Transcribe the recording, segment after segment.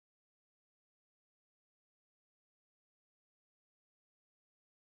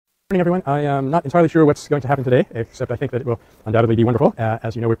Good morning, everyone. I am not entirely sure what's going to happen today, except I think that it will undoubtedly be wonderful.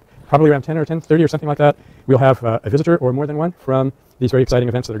 As you know, we're probably around 10 or 10:30 or something like that. We'll have a visitor or more than one from these very exciting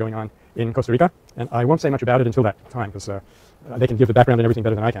events that are going on in Costa Rica. And I won't say much about it until that time, because they can give the background and everything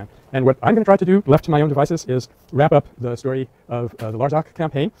better than I can. And what I'm going to try to do, left to my own devices, is wrap up the story of the Larzac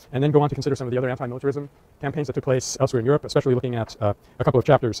campaign, and then go on to consider some of the other anti-militarism campaigns that took place elsewhere in Europe, especially looking at a couple of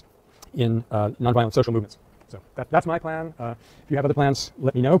chapters in nonviolent social movements. So that's my plan. If you have other plans,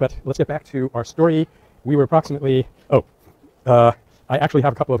 let me know. But let's get back to our story. We were approximately, I actually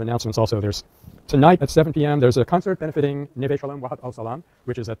have a couple of announcements also. There's tonight at 7 p.m. there's a concert benefiting Neve Shalom Wahat al-Salam,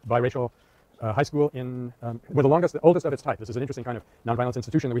 which is at biracial high school in, well, the oldest of its type. This is an interesting kind of nonviolence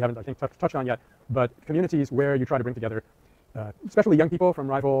institution that we haven't, I think, touched on yet. But communities where you try to bring together especially young people from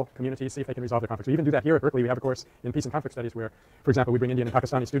rival communities, see if they can resolve their conflicts. We even do that here at Berkeley. We have a course in peace and conflict studies where, for example, we bring Indian and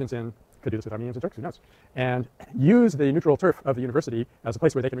Pakistani students in, could do this with Armenians and Turks, who knows, and use the neutral turf of the university as a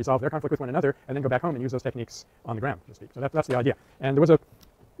place where they can resolve their conflict with one another and then go back home and use those techniques on the ground, so to speak. So that's the idea. And there was a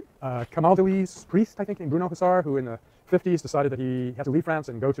Camaldolese priest, I think, named Bruno Hussar, who in the 50s decided that he had to leave France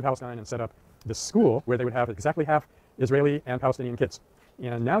and go to Palestine and set up this school where they would have exactly half Israeli and Palestinian kids.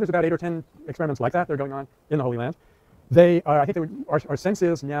 And now there's about 8 or 10 experiments like that are going on in the Holy Land. They are, I think our sense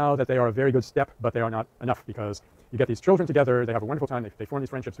is now that they are a very good step, but they are not enough, because you get these children together, they have a wonderful time, they form these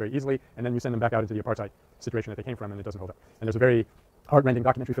friendships very easily, and then you send them back out into the apartheid situation that they came from, and it doesn't hold up. And there's a very heart-rending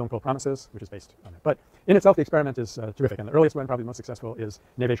documentary film called Promises, which is based on it. But in itself, the experiment is terrific, and the earliest one, probably the most successful, is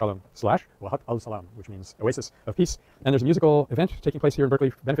Neve Shalom / Wahat al-Salam, which means Oasis of Peace. And there's a musical event taking place here in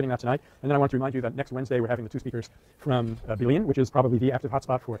Berkeley benefiting that tonight. And then I want to remind you that next Wednesday we're having the 2 speakers from Bil'in, which is probably the active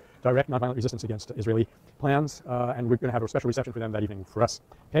hotspot for direct nonviolent resistance against Israeli plans, and we're going to have a special reception for them that evening for us.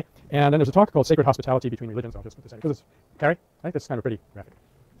 Okay? And then there's a talk called Sacred Hospitality Between Religions. I'll just put this in because it's Carrie. I think this is kind of pretty graphic.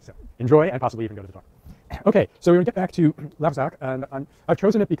 So enjoy and possibly even go to the talk. Okay, so we're going to get back to Larzac, and I've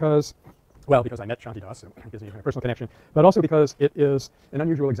chosen it because, well, because I met Shanti Das, so it gives me a personal connection, but also because it is an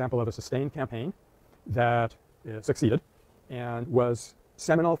unusual example of a sustained campaign that succeeded and was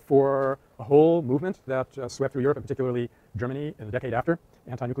seminal for a whole movement that swept through Europe, and particularly Germany in the decade after,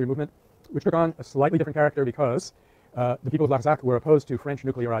 anti-nuclear movement, which took on a slightly different character because the people of Larzac were opposed to French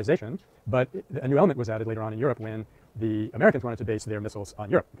nuclearization, but a new element was added later on in Europe when the Americans wanted to base their missiles on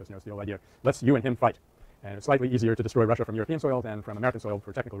Europe, because, you know, it's the old idea, let's you and him fight. And it's slightly easier to destroy Russia from European soil than from American soil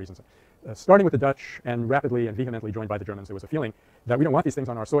for technical reasons. Starting with the Dutch and rapidly and vehemently joined by the Germans, there was a feeling that we don't want these things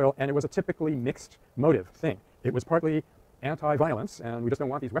on our soil, and it was a typically mixed motive thing. It was partly anti-violence, and we just don't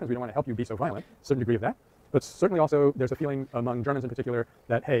want these weapons, we don't want to help you be so violent, a certain degree of that. But certainly also there's a feeling among Germans in particular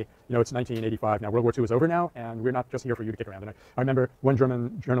that, hey, you know, it's 1985 now, World War II is over now, and we're not just here for you to kick around. And I remember one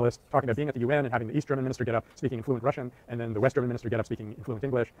German journalist talking about being at the UN and having the East German minister get up speaking in fluent Russian, and then the West German minister get up speaking in fluent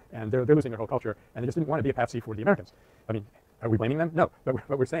English, and they're losing their whole culture, and they just didn't want to be a patsy for the Americans. I mean, are we blaming them? No, but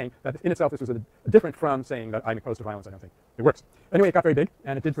we're saying that in itself this was different from saying that I'm opposed to violence. I don't think it works. Anyway, it got very big,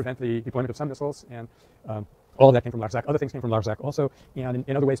 and it did prevent the deployment of some missiles, and all of that came from Larzac. Other things came from Larzac also, and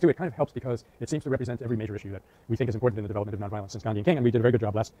in other ways too. It kind of helps because it seems to represent every major issue that we think is important in the development of nonviolence since Gandhi and King, and we did a very good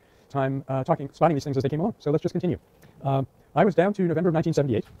job last time spotting these things as they came along. So let's just continue. I was down to November of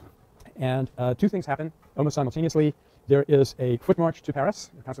 1978, and 2 things happened almost simultaneously. There is a foot march to Paris,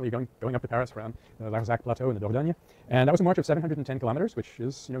 constantly going up to Paris from the Larzac Plateau in the Dordogne, and that was a march of 710 kilometers, which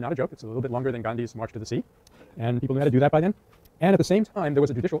is, you know, not a joke. It's a little bit longer than Gandhi's March to the Sea, and people knew how to do that by then. And at the same time, there was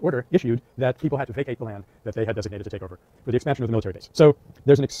a judicial order issued that people had to vacate the land that they had designated to take over for the expansion of the military base. So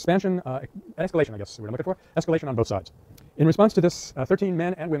there's an expansion, an escalation, I guess, what I'm looking for, escalation on both sides. In response to this, 13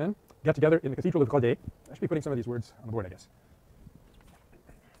 men and women get together in the Cathedral of Rodez. I should be putting some of these words on the board, I guess.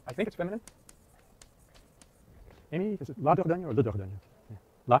 I think it's feminine. Amy, is it La Dordogne or Le Dordogne? Yeah.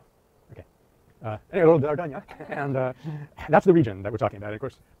 La? Okay. Anyway, La Dordogne, and that's the region that we're talking about. And of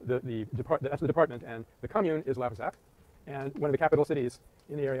course, that's the department, and the commune is Larzac. And one of the capital cities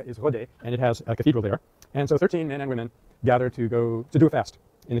in the area is Rodez, and it has a cathedral there. And so 13 men and women gather to go to do a fast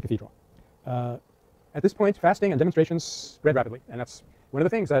in the cathedral. At this point, fasting and demonstrations spread rapidly, and that's one of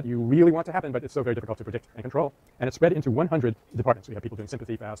the things that you really want to happen, but it's so very difficult to predict and control. And it spread into 100 departments. We have people doing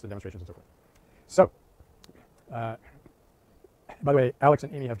sympathy fasts and demonstrations and so forth. So, by the way, Alex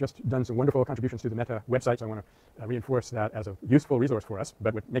and Amy have just done some wonderful contributions to the Meta website, so I want to reinforce that as a useful resource for us.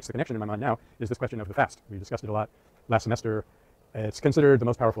 But what makes the connection in my mind now is this question of the fast. We discussed it a lot last semester. It's considered the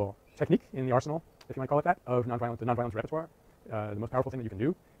most powerful technique in the arsenal, if you want to call it that, of the nonviolence repertoire. The most powerful thing that you can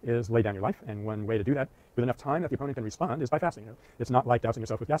do is lay down your life, and one way to do that with enough time that the opponent can respond is by fasting. You know, it's not like dousing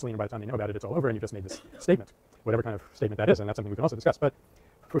yourself with gasoline, and by the time they know about it, it's all over, and you just made this statement, whatever kind of statement that is, and that's something we can also discuss. But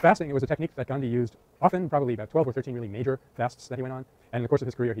for fasting, it was a technique that Gandhi used often, probably about 12 or 13 really major fasts that he went on, and in the course of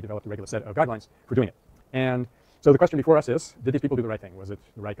his career, he developed a regular set of guidelines for doing it. And So the question before us is, did these people do the right thing? Was it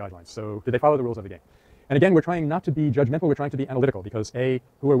the right guidelines? So did they follow the rules of the game? And again, we're trying not to be judgmental, we're trying to be analytical, because A,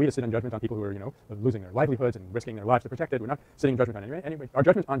 who are we to sit in judgment on people who are, losing their livelihoods and risking their lives to protect it? We're not sitting in judgment on anyway. Anyway, our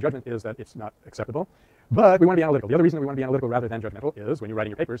judgment on judgment is that it's not acceptable, but we want to be analytical. The other reason that we want to be analytical rather than judgmental is when you're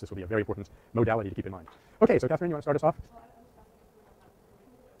writing your papers, this will be a very important modality to keep in mind. Okay, so Catherine, you want to start us off?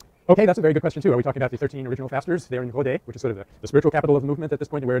 Okay, that's a very good question too. Are we talking about the 13 original fasters there in Rodez, which is sort of the spiritual capital of the movement at this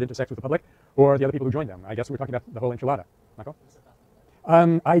point, where it intersects with the public, or the other people who joined them? I guess we're talking about the whole enchilada. Michael?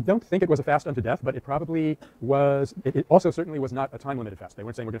 I don't think it was a fast unto death, but it probably was. It also certainly was not a time-limited fast. They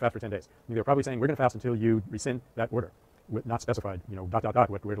weren't saying we're going to fast for 10 days. They were probably saying we're going to fast until you rescind that order, not specified,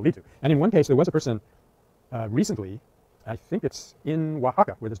 where it'll lead to. And in one case, there was a person recently, I think it's in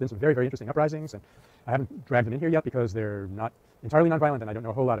Oaxaca, where there's been some very, very interesting uprisings, and I haven't dragged them in here yet because they're not entirely nonviolent, and I don't know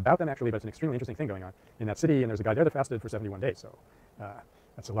a whole lot about them actually, but it's an extremely interesting thing going on in that city, and there's a guy there that fasted for 71 days, so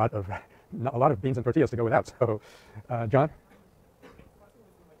that's a lot of beans and tortillas to go without. So, John?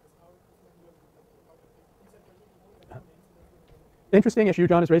 Interesting issue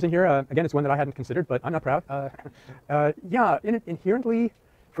John is raising here. Again, it's one that I hadn't considered, but I'm not proud. Yeah, inherently,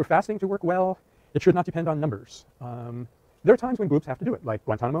 for fasting to work well, it should not depend on numbers. There are times when groups have to do it, like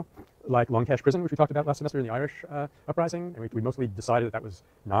Guantanamo, like Long Cache Prison, which we talked about last semester in the Irish uprising, and we mostly decided that was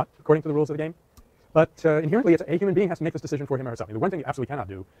not according to the rules of the game. But inherently, a human being has to make this decision for him or herself. I mean, the one thing you absolutely cannot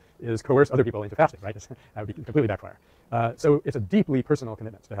do is coerce other people into fasting, right? That would be completely backfire. So it's a deeply personal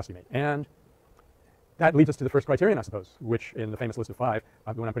commitment that has to be made. And that leads us to the first criterion, I suppose, which in the famous list of 5,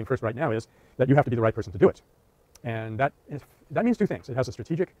 the one I'm putting first right now, is that you have to be the right person to do it. And that means two things. It has a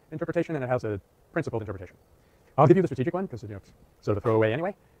strategic interpretation and it has a principled interpretation. I'll give you the strategic one because it's sort of a throwaway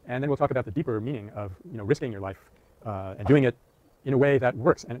anyway, and then we'll talk about the deeper meaning of risking your life and doing it in a way that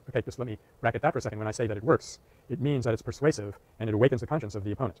works. And okay, just let me bracket that for a second. When I say that it works, it means that it's persuasive and it awakens the conscience of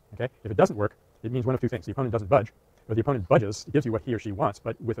the opponent. Okay, if it doesn't work, it means one of two things: the opponent doesn't budge, or the opponent budges, it gives you what he or she wants,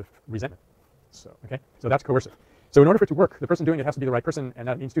 but with a resentment. So so that's coercive. So in order for it to work, the person doing it has to be the right person, and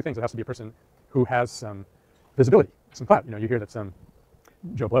that means two things. It has to be a person who has some visibility, some clout. You hear that some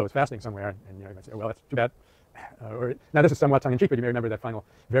Joe Blow is fasting somewhere, and you might say, oh, well, that's too bad. Now this is somewhat tongue-in-cheek, but you may remember that final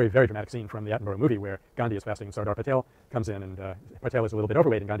very, very dramatic scene from the Attenborough movie where Gandhi is fasting and Sardar Patel comes in, and Patel is a little bit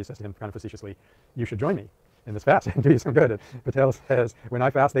overweight, and Gandhi says to him kind of facetiously, you should join me in this fast and do you some good. And Patel says, when I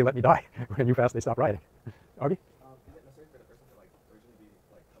fast, they let me die. When you fast, they stop rioting. Arby? Is it necessary for the person to originally be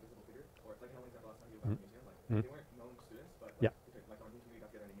a visible figure? Or like an example last time you were at the museum, they weren't known students, but on whom you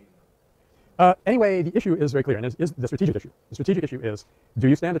got together and meeting them? Anyway, the issue is very clear, and is the strategic issue. The strategic issue is, do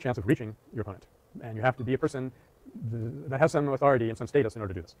you stand a chance of reaching your opponent? And you have to be a person that has some authority and some status in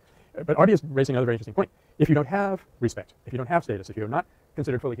order to do this. But Artie is raising another very interesting point. If you don't have respect, if you don't have status, if you're not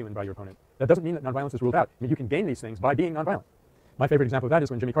considered fully human by your opponent, that doesn't mean that nonviolence is ruled out. I mean, you can gain these things by being nonviolent. My favorite example of that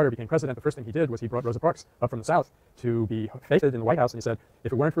is when Jimmy Carter became president, the first thing he did was he brought Rosa Parks up from the South to be feted in the White House, and he said,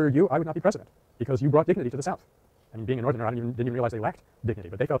 if it weren't for you, I would not be president, because you brought dignity to the South. I mean, being a Northerner, I didn't even realize they lacked dignity,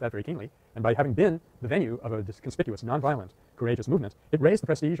 but they felt that very keenly. And by having been the venue of a conspicuous, nonviolent, courageous movement, it raised the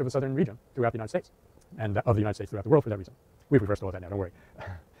prestige of the southern region throughout the United States, and of the United States throughout the world for that reason. We've reversed all of that now, don't worry.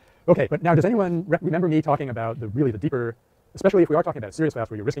 Okay, but now does anyone remember me talking about really the deeper, especially if we are talking about a serious fast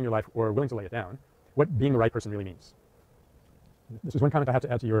where you're risking your life or willing to lay it down, what being the right person really means? This is one comment I have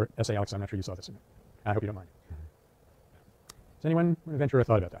to add to your essay, Alex. I'm not sure you saw this. I hope you don't mind. Does anyone want to venture a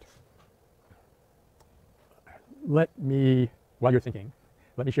thought about that? Let me, while you're thinking,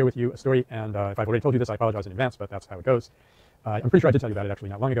 let me share with you a story, and if I've already told you this, I apologize in advance, but that's how it goes. I'm pretty sure I did tell you about it actually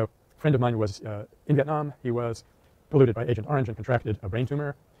not long ago. A friend of mine was in Vietnam. He was polluted by Agent Orange and contracted a brain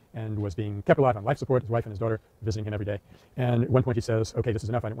tumor and was being kept alive on life support, his wife and his daughter visiting him every day. And at one point he says, okay, this is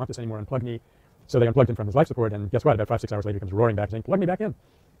enough, I don't want this anymore, unplug me. So they unplugged him from his life support, and guess what, about 5-6 hours later he comes roaring back saying, plug me back in.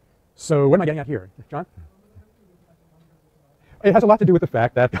 So what am I getting at here, John? It has a lot to do with the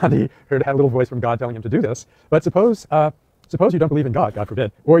fact that Gandhi had a little voice from God telling him to do this. But suppose you don't believe in God, God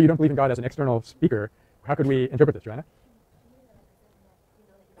forbid, or you don't believe in God as an external speaker. How could we interpret this, Joanna?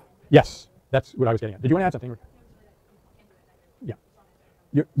 Yes, that's what I was getting at. Did you want to add something?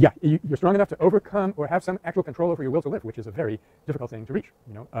 Yeah. You're strong enough to overcome or have some actual control over your will to live, which is a very difficult thing to reach.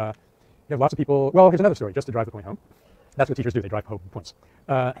 You have lots of people. Well, here's another story, just to drive the point home. That's what teachers do. They drive home points.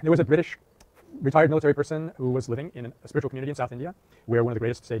 There was a British retired military person who was living in a spiritual community in South India, where one of the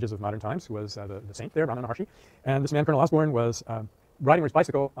greatest sages of modern times was the saint there, Ramana Maharshi. And this man, Colonel Osborne, was riding his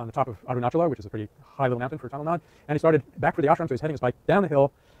bicycle on the top of Arunachala, which is a pretty high little mountain for Tamil Nadu, and he started back for the ashram, so he's heading his bike down the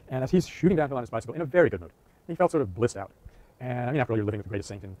hill, and as he's shooting downhill on his bicycle, in a very good mood, he felt sort of blissed out. And I mean, after all, you're living with the greatest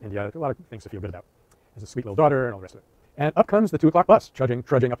saint in India, there's a lot of things to feel good about. There's a sweet little daughter and all the rest of it. And up comes the 2 o'clock bus, trudging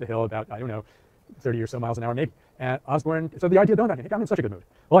up the hill about, I don't know, 30 or so miles an hour maybe. And Osborne, so the idea dawned on him, I'm in such a good mood.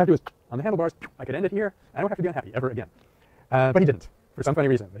 All I have to do is on the handlebars, I could end it here. I don't have to be unhappy ever again. But he didn't, for some funny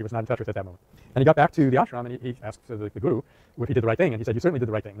reason that he was not in touch with at that moment. And he got back to the ashram and he asked the guru if he did the right thing. And he said, you certainly did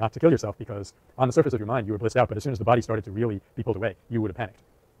the right thing, not to kill yourself, because on the surface of your mind you were blissed out, but as soon as the body started to really be pulled away, you would have panicked.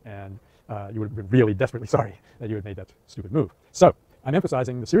 And you would have been really desperately sorry that you had made that stupid move. So I'm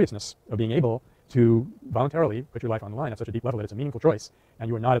emphasizing the seriousness of being able to voluntarily put your life on the line at such a deep level that it's a meaningful choice, and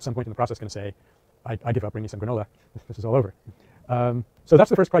you are not at some point in the process going to say, I give up, bring me some granola, this is all over. So that's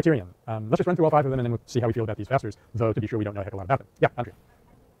the first criterion. Let's just run through all 5 of them and then we'll see how we feel about these fasters, though to be sure we don't know a heck of a lot about them. Yeah, Andrea.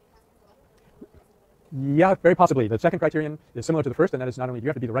 Yeah, very possibly. The second criterion is similar to the first, and that is not only do you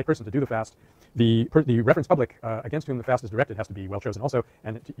have to be the right person to do the fast, the reference public against whom the fast is directed has to be well chosen also,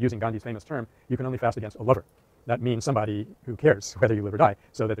 and using Gandhi's famous term, you can only fast against a lover. That means somebody who cares whether you live or die,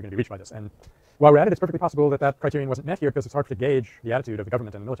 so that they're going to be reached by this. And while we're at it, it's perfectly possible that that criterion wasn't met here because it's hard to gauge the attitude of the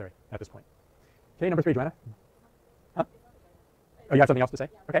government and the military at this point. Okay, number 3, Joanna. Huh? Oh, you have something else to say?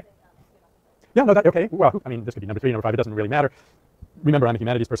 Okay. Yeah, no, okay. Well, I mean, this could be number 3, number 5. It doesn't really matter. Remember, I'm a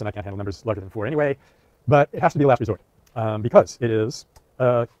humanities person. I can't handle numbers larger than 4 anyway. But it has to be a last resort because it is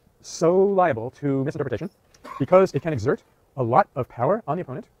so liable to misinterpretation, because it can exert a lot of power on the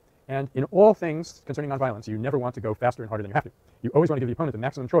opponent. And in all things concerning nonviolence, you never want to go faster and harder than you have to. You always want to give the opponent the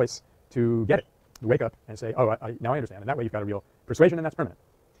maximum choice to get it, to wake up and say, oh, now I understand. And that way you've got a real persuasion, and that's permanent.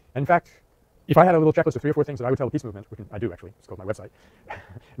 And in fact, if I had a little checklist of 3 or 4 things that I would tell the peace movement, which I do actually, it's called my website,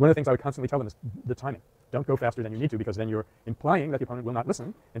 one of the things I would constantly tell them is the timing. Don't go faster than you need to, because then you're implying that the opponent will not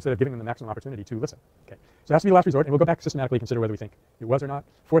listen instead of giving them the maximum opportunity to listen. Okay, so it has to be the last resort, and we'll go back systematically consider whether we think it was or not.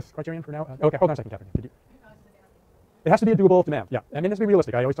 4th criterion for now. Okay, hold on a second, Catherine. Did you? It has to be a doable demand. Yeah, I mean, it has to be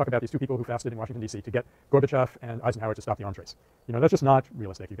realistic. I always talk about these 2 people who fasted in Washington, D.C. to get Gorbachev and Eisenhower to stop the arms race. You know, that's just not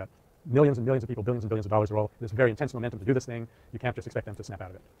realistic. You've got millions and millions of people, billions and billions of dollars are all this very intense momentum to do this thing. You can't just expect them to snap out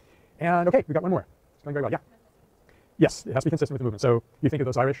of it. And okay, we've got one more. It's going very well. Yeah. Yes, it has to be consistent with the movement. So you think of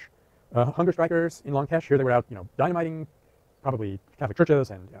those Irish hunger strikers in Long Kesh. Here they were out, you know, dynamiting probably Catholic churches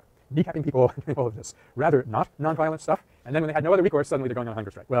and kneecapping people, all of this rather not nonviolent stuff. And then when they had no other recourse, suddenly they're going on a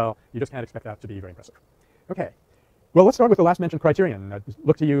hunger strike. Well, you just can't expect that to be very impressive. Okay. Well, let's start with the last mentioned criterion.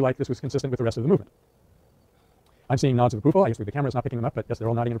 Look to you like this was consistent with the rest of the movement. I'm seeing nods of approval. I guess the camera's not picking them up, but yes, they're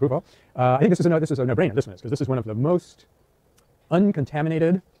all nodding in approval. I think this is a no-brainer, this one is, because this is one of the most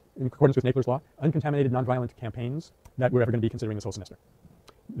uncontaminated, in accordance with Napler's law, uncontaminated nonviolent campaigns that we're ever going to be considering this whole semester.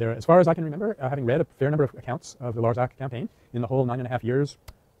 There, as far as I can remember, having read a fair number of accounts of the Larzac campaign in the whole 9.5 years,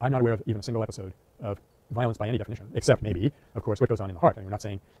 I'm not aware of even a single episode of violence by any definition, except maybe, of course, what goes on in the heart. I mean, we're not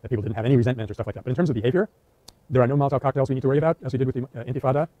saying that people didn't have any resentment or stuff like that. But in terms of behavior, there are no Molotov cocktails we need to worry about, as we did with the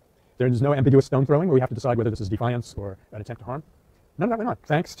Intifada. There is no ambiguous stone throwing where we have to decide whether this is defiance or an attempt to harm. None of that went on,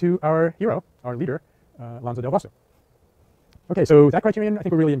 thanks to our hero, our leader, Lanza del Vaso. Okay, so that criterion, I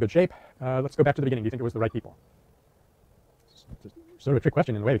think we're really in good shape. Let's go back to the beginning. Do you think it was the right people? It's sort of a trick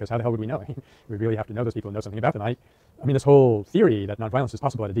question in a way, because how the hell would we know? I mean, we really have to know those people and know something about them. I mean, this whole theory that nonviolence is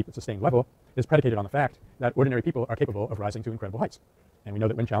possible at a deep and sustained level is predicated on the fact that ordinary people are capable of rising to incredible heights. And we know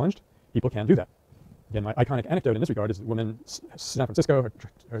that when challenged, people can do that. Again, my iconic anecdote in this regard is a woman in San Francisco,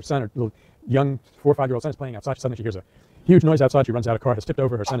 her son, her little young 4 or 5-year-old son is playing outside. Suddenly she hears a huge noise outside. She runs out, a car has tipped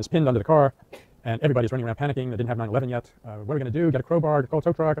over, her son is pinned under the car, and everybody's running around panicking. They didn't have 9/11 yet. What are we going to do? Get a crowbar, call a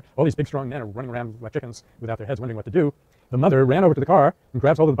tow truck. All these big strong men are running around like chickens without their heads, wondering what to do. The mother ran over to the car and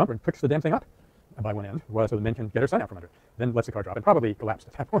grabs hold of the bumper and picks the damn thing up by one end, so the men can get her son out from under. Then lets the car drop and probably collapsed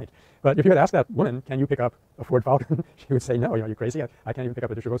at that point. But if you had asked that woman, can you pick up a Ford Falcon? She would say, no, are you crazy? I can't even pick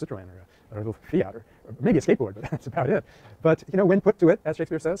up a Chevrolet Citroen or a little Fiat or maybe a skateboard, but that's about it. But you know, when put to it, as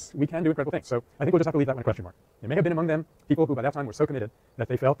Shakespeare says, we can do incredible things. So I think we'll just have to leave that one a question mark. There may have been among them people who by that time were so committed that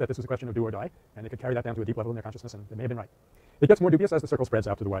they felt that this was a question of do or die, and they could carry that down to a deep level in their consciousness, and they may have been right. It gets more dubious as the circle spreads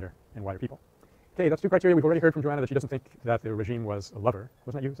out to the wider and wider people. Okay, that's 2 criteria. We've already heard from Joanna that she doesn't think that the regime was a lover.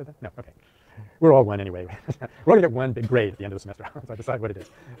 Wasn't that you who said that? No, okay. We're all one anyway. We're going to get one big grade at the end of the semester once I decide what it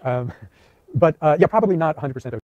is. But yeah, probably not 100%